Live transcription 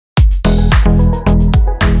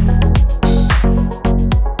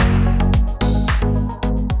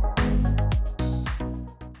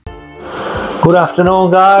Good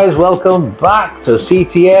afternoon guys, welcome back to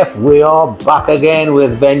CTF. We are back again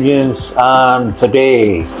with vengeance, and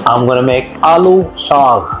today I'm going to make aloo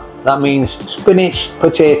saag. That means spinach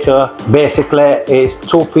potato. Basically it's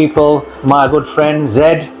two people, my good friend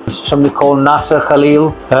Zed, somebody called Nasser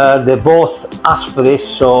Khalil. They both asked for this,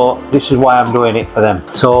 so this is why I'm doing it for them.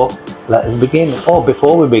 So let's begin. Oh,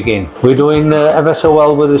 before we begin, we're doing ever so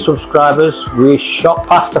well with the subscribers. We shot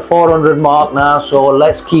past the 400 mark now, so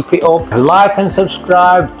let's keep it up. Like and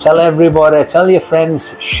subscribe, tell everybody, tell your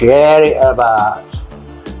friends, share it about.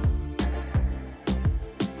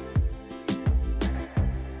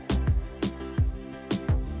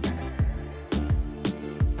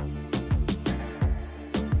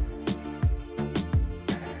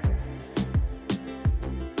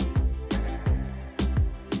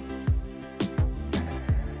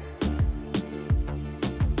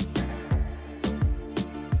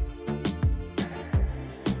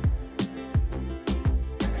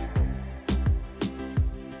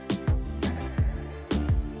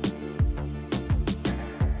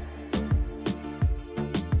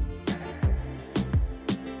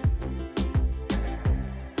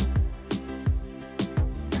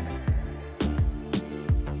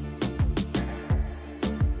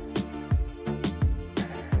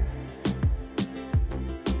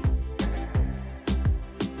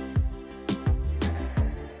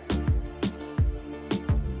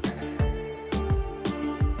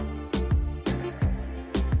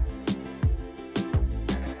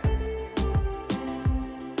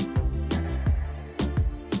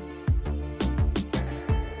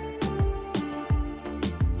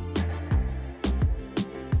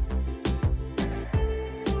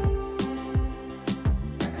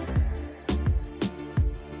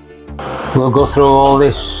 We'll go through all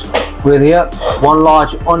this with you. 1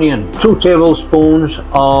 large onion, 2 tablespoons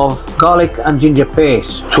of garlic and ginger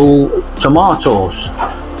paste, 2 tomatoes,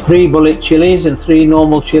 3 bullet chilies and 3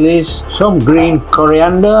 normal chilies, some green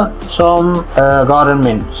coriander, some garden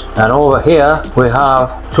mint. And over here we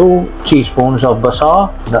have 2 teaspoons of basar,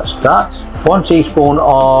 that's that, 1 teaspoon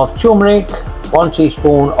of turmeric, 1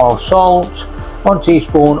 teaspoon of salt, 1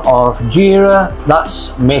 teaspoon of jeera, that's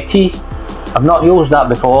methi. I've not used that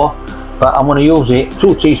before, but I'm going to use it.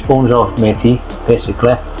 2 teaspoons of methi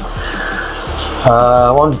basically,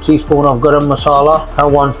 1 teaspoon of garam masala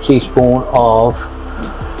and 1 teaspoon of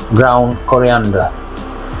ground coriander.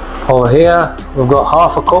 Over here we've got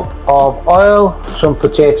half a cup of oil, some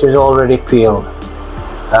potatoes already peeled,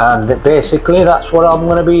 and basically that's what I'm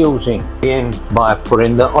going to be using. Begin by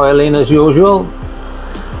putting the oil in as usual.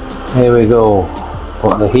 Here we go,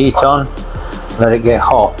 put the heat on, let it get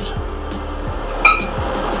hot.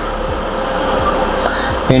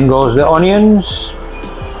 In goes the onions.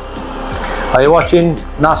 Are you watching,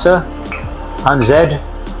 Nasser and Zed?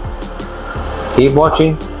 Keep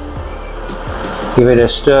watching. Give it a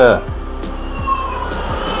stir.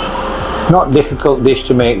 Not difficult dish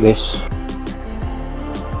to make this.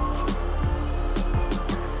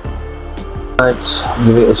 Right,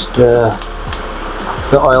 give it a stir.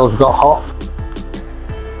 The oil's got hot.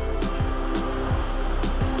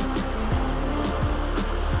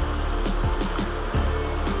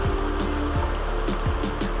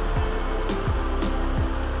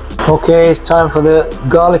 Okay, it's time for the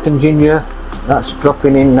garlic and ginger. That's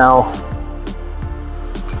dropping in now.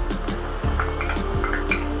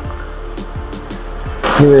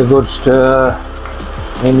 Give it a good stir.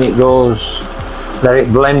 In it goes. Let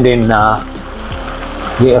it blend in now.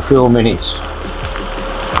 Get a few minutes.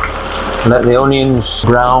 Let the onions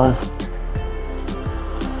brown.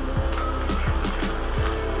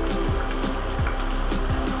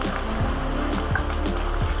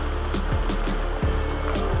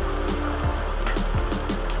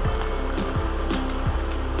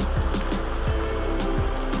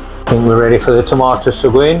 I think we're ready for the tomatoes to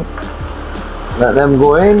go in. Let them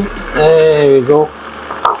go in. There we go.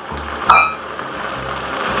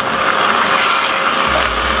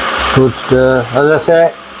 Good stir. As I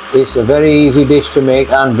say, it's a very easy dish to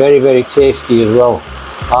make and very, very tasty as well.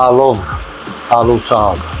 I love aloo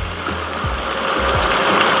saag.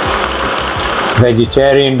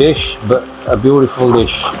 Vegetarian dish, but a beautiful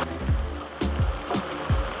dish.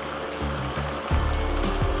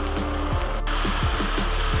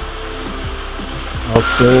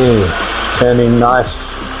 Okay, turning nice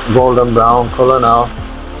golden brown color now.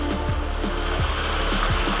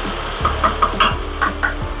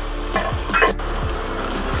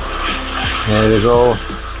 There we go,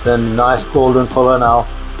 then nice golden color now.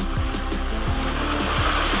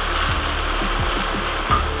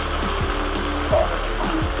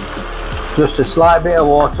 Just a slight bit of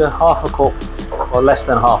water, half a cup or less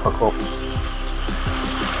than half a cup.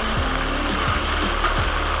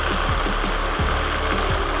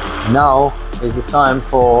 Now is the time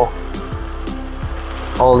for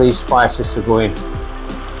all these spices to go in.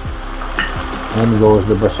 In goes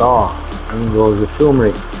the basar, in goes the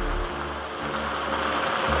turmeric.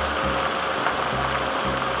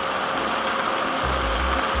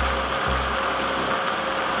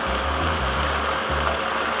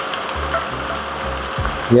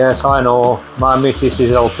 Yes, I know, my missus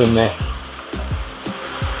is helping me.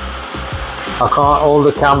 I can't hold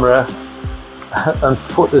the camera and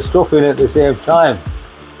put the stuff in at the same time.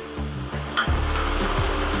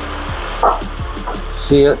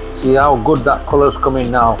 See how good that colour's coming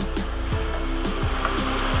now.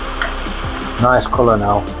 Nice colour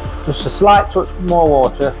now. Just a slight touch more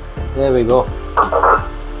water. There we go.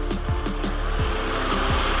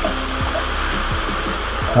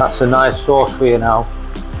 That's a nice sauce for you now.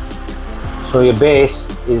 So your base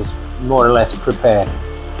is more or less prepared.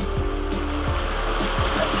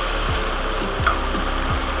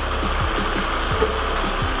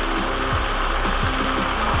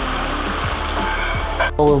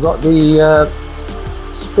 So we've got the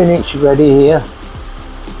spinach ready here,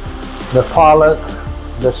 the palak,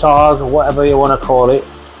 the saag, whatever you want to call it.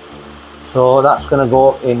 So that's going to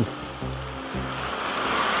go in.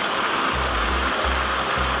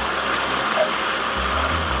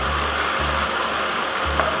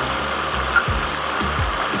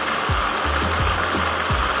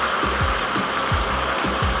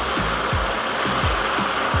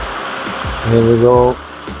 Here we go,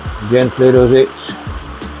 gently does it.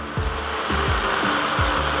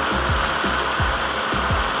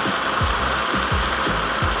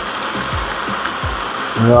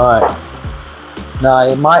 Right, now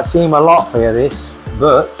it might seem a lot for you this,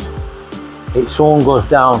 but it soon goes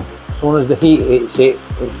down. As soon as the heat hits it,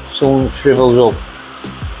 it soon shrivels up.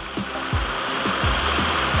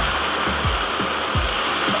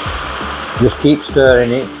 Just keep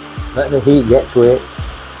stirring it, let the heat get to it.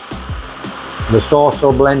 The sauce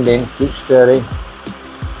will blend in, keep stirring.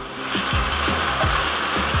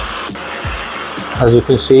 As you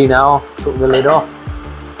can see now, took the lid off.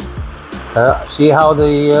 See how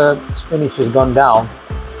the spinach has gone down?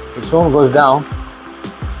 It soon goes down,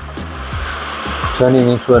 turning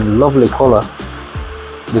into a lovely colour.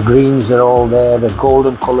 The greens are all there, the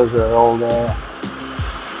golden colours are all there.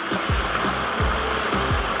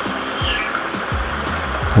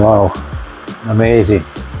 Wow, amazing.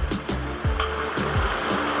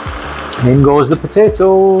 In goes the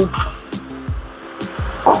potatoes.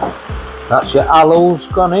 That's your aloes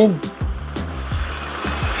gone in.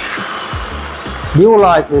 Do you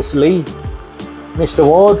like this, Lee? Mr.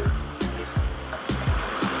 Ward?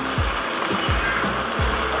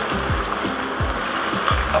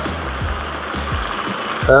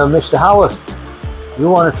 Mr. Howarth, you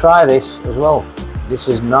want to try this as well? This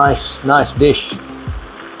is nice dish.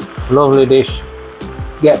 Lovely dish.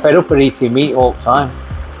 Get fed up of eating meat all the time.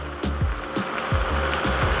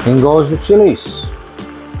 In goes the chilies.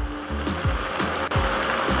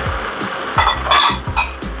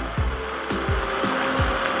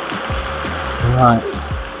 Right.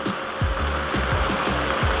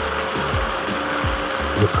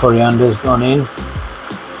 The coriander's gone in.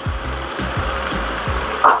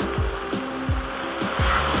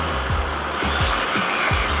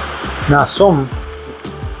 Now some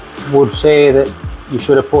would say that you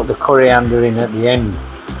should have put the coriander in at the end,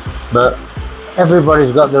 but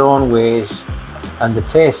everybody's got their own ways and the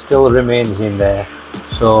taste still remains in there,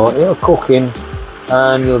 so it'll cook in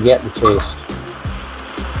and you'll get the taste.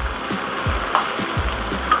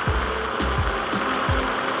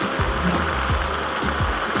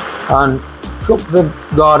 And chuck the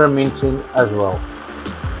garden mint in as well.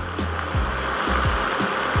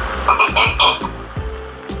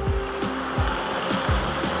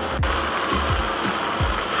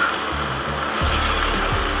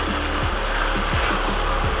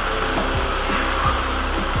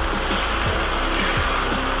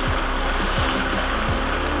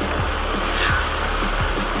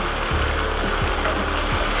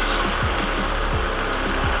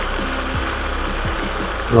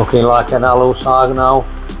 Looking like an aloo saag now.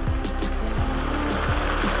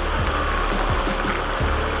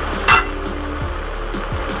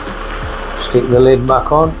 Stick the lid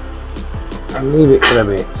back on and leave it for a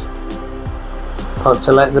bit. Got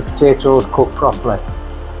to let the potatoes cook properly.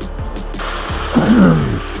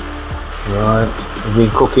 Right, we've been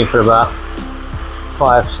cooking for about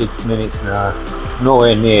 5-6 minutes now.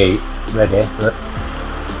 Nowhere near ready, but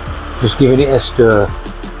just giving it a stir.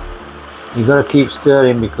 You've got to keep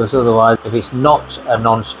stirring because otherwise, if it's not a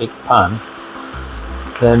non-stick pan,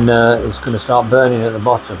 then it's going to start burning at the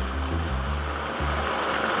bottom.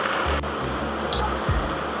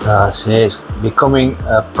 That's it, becoming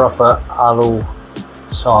a proper aloo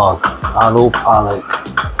saag, aloo palak.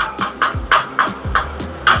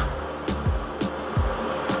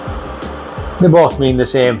 They both mean the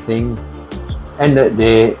same thing. End of the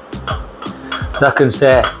day, that can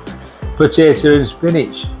say potato and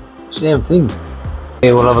spinach, same thing.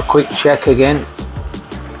 Okay, we'll have a quick check again.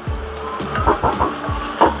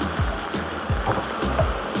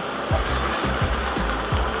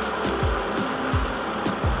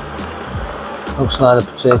 Looks like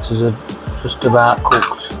the potatoes are just about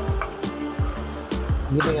cooked.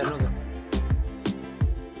 Give me another.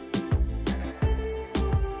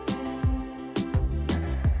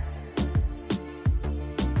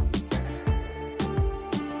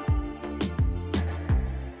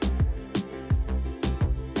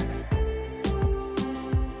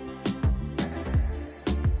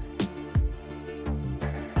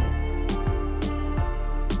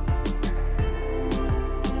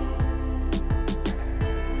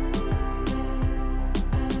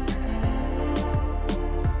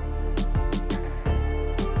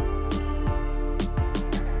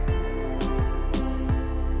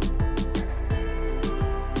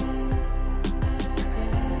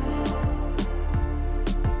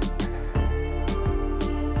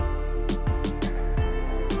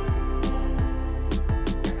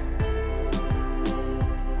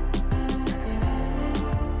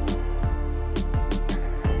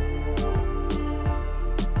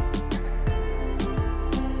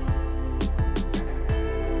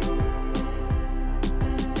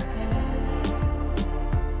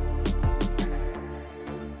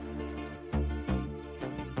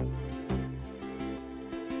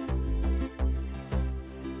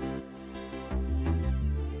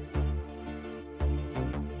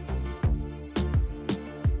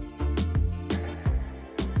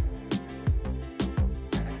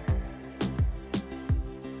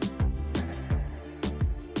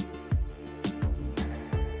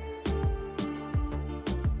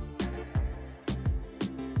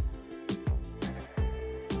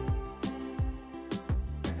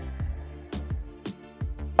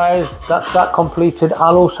 Guys, that's that completed,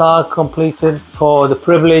 aloo saag completed for the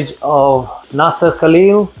privilege of Nasser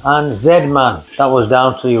Khalil and Zedman. That was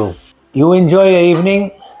down to you. You enjoy your evening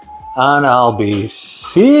and I'll be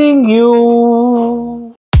seeing you